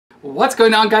What's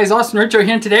going on, guys? FallenRedZeo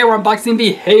here, and today we're unboxing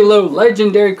the Halo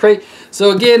Legendary Crate. So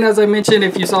again, as I mentioned,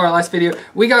 if you saw our last video,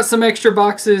 we got some extra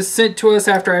boxes sent to us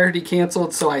after I already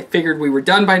canceled, so I figured we were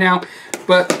done by now.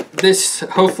 But this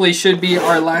hopefully should be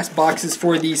our last boxes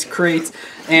for these crates,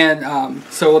 and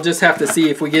so we'll just have to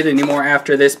see if we get any more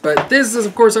after this. But this is,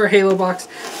 of course, our Halo box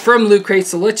from Loot Crate,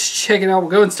 so let's check it out. We'll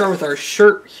go and start with our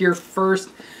shirt here first.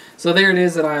 So there it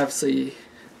is, and I obviously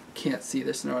can't see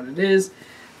this, know what it is.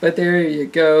 But there you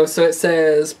go. So it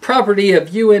says property of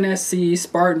UNSC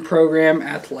Spartan Program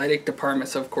Athletic Department.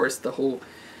 So of course the whole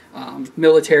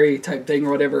military type thing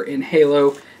or whatever in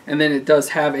Halo. And then it does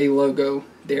have a logo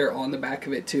there on the back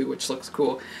of it too, which looks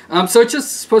cool. So it's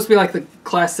just supposed to be like the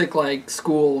classic like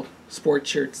school sports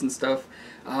shirts and stuff.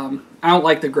 I don't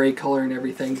like the gray color and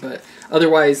everything, but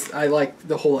otherwise I like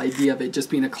the whole idea of it just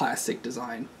being a classic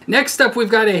design. Next up, we've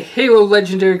got a Halo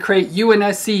Legendary Crate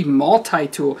UNSC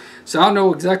multi-tool. So I don't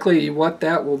know exactly what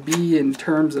that will be in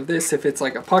terms of this, if it's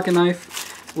like a pocket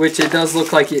knife, which it does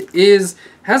look like it is. It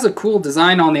has a cool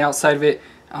design on the outside of it.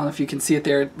 I don't know if you can see it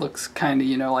there. It looks kind of,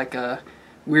 you know, like a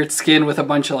weird skin with a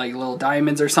bunch of like little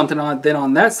diamonds or something on it. Then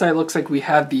on that side, it looks like we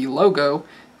have the logo.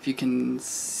 If you can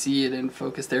see it in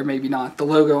focus there, maybe not, the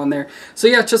logo on there. So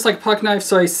yeah, just like pocket knife.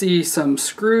 So I see some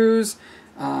screws,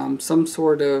 some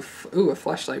sort of, ooh, a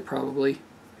flashlight probably.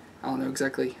 I don't know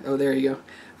exactly. Oh, there you go.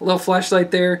 A little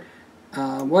flashlight there.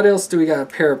 What else do we got? A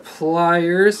pair of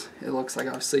pliers. It looks like,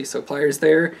 obviously, so pliers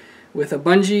there with a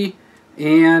bungee.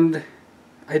 And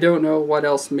I don't know what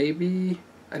else. Maybe,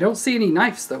 I don't see any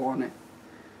knives though on it.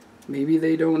 Maybe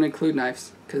they don't include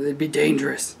knives because it'd be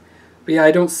dangerous. But yeah,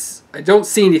 I don't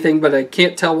see anything, but I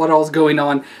can't tell what all's going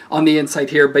on the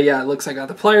inside here. But yeah, it looks like I got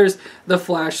the pliers, the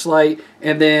flashlight,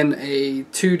 and then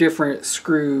two different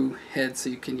screw heads,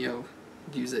 so you can, you know,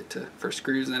 use it for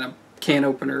screws, and a can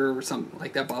opener or something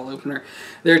like that, bottle opener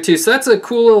there too. So that's a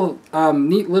cool,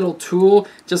 neat little tool,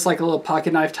 just like a little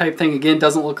pocket knife type thing. Again,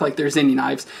 doesn't look like there's any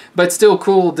knives, but still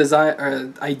cool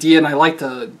design idea, and I like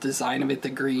the design of it, the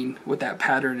green with that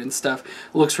pattern and stuff.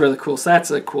 It looks really cool. So that's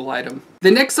a cool item.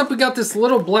 The next up, we got this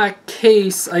little black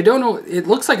case. I don't know, it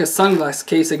looks like a sunglass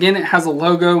case. Again, it has a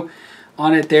logo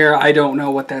on it there. I don't know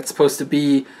what that's supposed to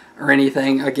be or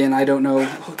anything. Again, I don't know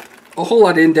a whole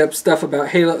lot of in-depth stuff about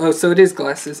Halo. Oh, so it is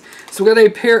glasses. So we got a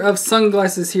pair of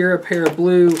sunglasses here, a pair of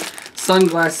blue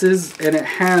sunglasses, and it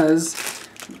has,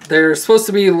 they're supposed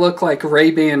to look like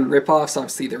Ray-Ban ripoffs.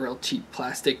 Obviously they're real cheap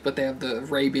plastic, but they have the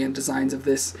Ray-Ban designs of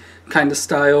this kind of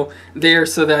style there.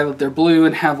 So they're blue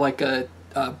and have like a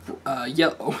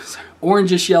yellow,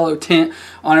 orangish yellow tint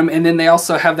on them, and then they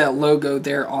also have that logo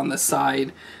there on the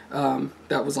side.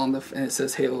 That was on the, and it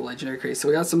says Halo Legendary Crate. So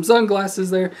we got some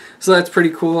sunglasses there, so that's pretty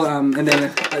cool. And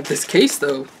then this case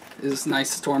though is nice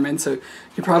to store them in, so you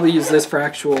can probably use this for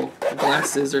actual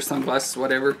glasses or sunglasses,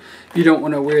 whatever. You don't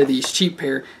want to wear these cheap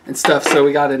pair and stuff, so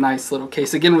we got a nice little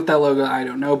case. Again, with that logo, I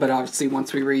don't know, but obviously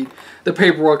once we read the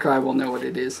paperwork, I will know what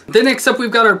it is. Then next up,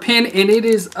 we've got our pin, and it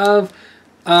is of,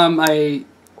 I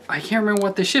can't remember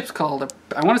what the ship's called.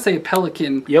 I want to say a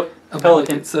Pelican. Yep, a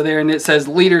Pelican. So there, and it says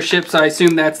leadership, so I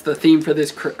assume that's the theme for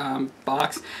this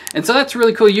box. And so that's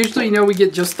really cool. Usually, you know, we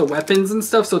get just the weapons and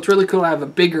stuff, so it's really cool to have a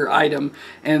bigger item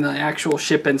and the actual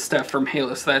ship and stuff from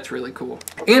Halo, so that's really cool.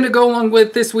 And to go along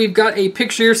with this, we've got a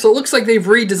picture here. So it looks like they've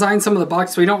redesigned some of the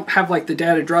boxes. We don't have like the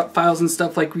data drop files and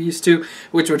stuff like we used to,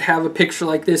 which would have a picture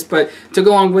like this, but to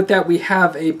go along with that, we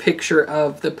have a picture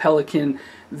of the Pelican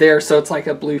there, so it's like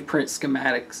a blueprint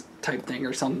schematics type thing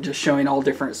or something, just showing all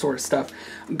different sort of stuff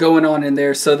going on in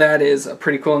there. So that is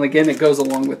pretty cool, and again, it goes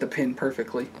along with the pin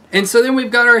perfectly. And so then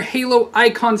we've got our Halo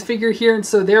Icons figure here, and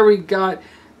so there we got,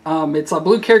 it's a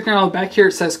blue character, and on the back here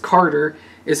it says Carter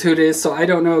is who it is, so I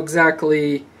don't know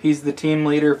exactly. He's the team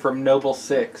leader from Noble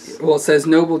 6. Well, it says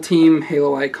Noble Team,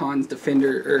 Halo Icons,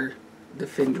 Defender, or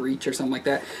Defend Reach or something like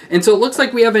that. And so it looks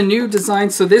like we have a new design,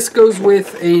 so this goes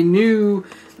with a new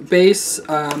base.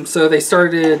 So they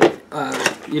started,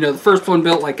 you know, the first one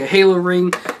built like a Halo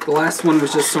ring. The last one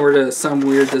was just sort of some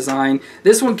weird design.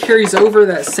 This one carries over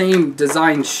that same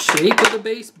design shape of the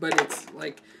base, but it's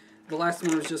like the last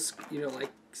one was just, you know, like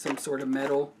some sort of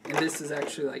metal, and this is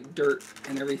actually like dirt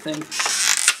and everything.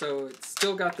 So it's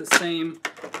still got the same,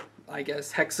 I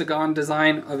guess, hexagon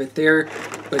design of it there.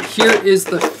 But here is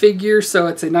the figure. So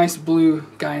it's a nice blue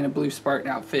guy in a blue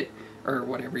Spartan outfit, or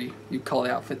whatever you call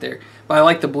the outfit there. But I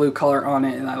like the blue color on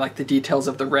it, and I like the details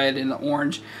of the red and the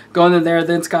orange going in there.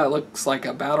 Then it's got, it looks like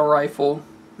a battle rifle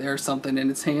there, something in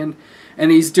its hand.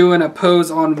 And he's doing a pose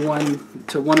on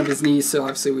one of his knees. So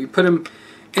obviously we put him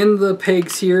in the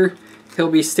pegs here.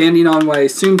 He'll be standing on what I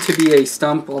assume to be a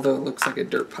stump, although it looks like a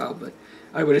dirt pile, but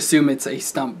I would assume it's a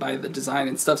stunt by the design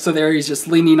and stuff. So there he's just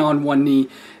leaning on one knee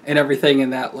and everything,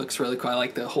 and that looks really cool. I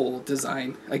like the whole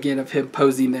design, again, of him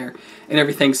posing there and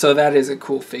everything. So that is a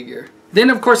cool figure. Then,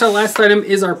 of course, our last item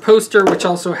is our poster, which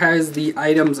also has the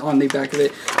items on the back of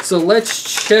it. So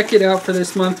let's check it out for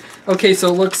this month. Okay, so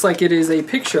it looks like it is a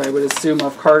picture, I would assume,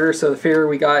 of Carter. So the figure,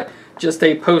 we got just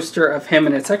a poster of him,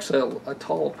 and it's actually a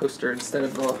tall poster instead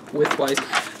of a width-wise.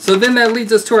 So then that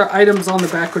leads us to our items on the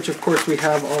back, which, of course, we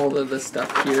have all of the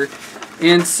stuff here.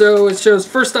 And so it shows,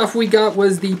 first off we got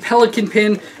was the Pelican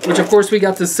pin, which, of course, we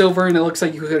got the silver, and it looks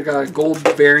like you could have got a gold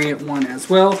variant one as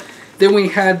well. Then we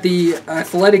had the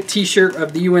athletic t-shirt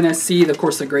of the UNSC, of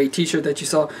course the gray t-shirt that you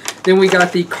saw. Then we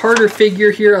got the Carter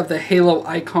figure here of the Halo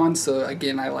icon. So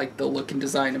again, I like the look and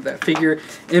design of that figure.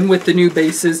 And with the new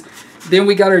bases. Then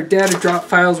we got our data drop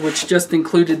files, which just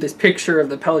included this picture of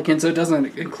the Pelican. So it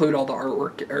doesn't include all the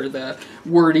artwork or the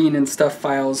wording and stuff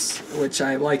files, which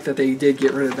I like that they did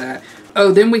get rid of that.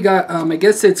 Oh, then we got, I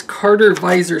guess it's Carter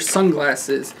visor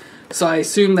sunglasses. So I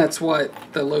assume that's what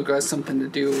the logo has something to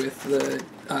do with the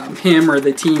him or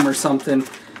the team or something.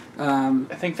 I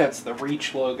think that's the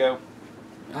Reach logo.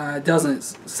 It doesn't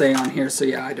say on here, so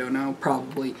yeah, I don't know.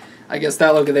 Probably. I guess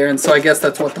that logo there, and so I guess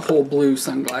that's what the whole blue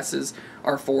sunglasses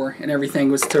are for, and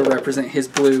everything was to represent his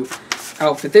blue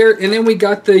outfit there. And then we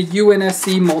got the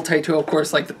UNSC multi-tool, of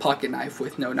course, like the pocket knife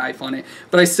with no knife on it.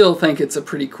 But I still think it's a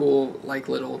pretty cool, like,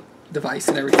 little device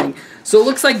and everything. So it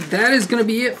looks like that is going to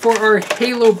be it for our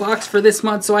Halo box for this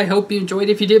month. So I hope you enjoyed.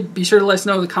 If you did, be sure to let us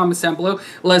know in the comments down below.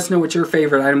 Let us know what your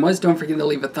favorite item was. Don't forget to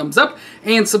leave a thumbs up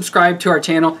and subscribe to our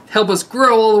channel. Help us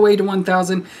grow all the way to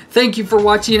 1,000. Thank you for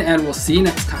watching, and we'll see you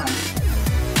next time.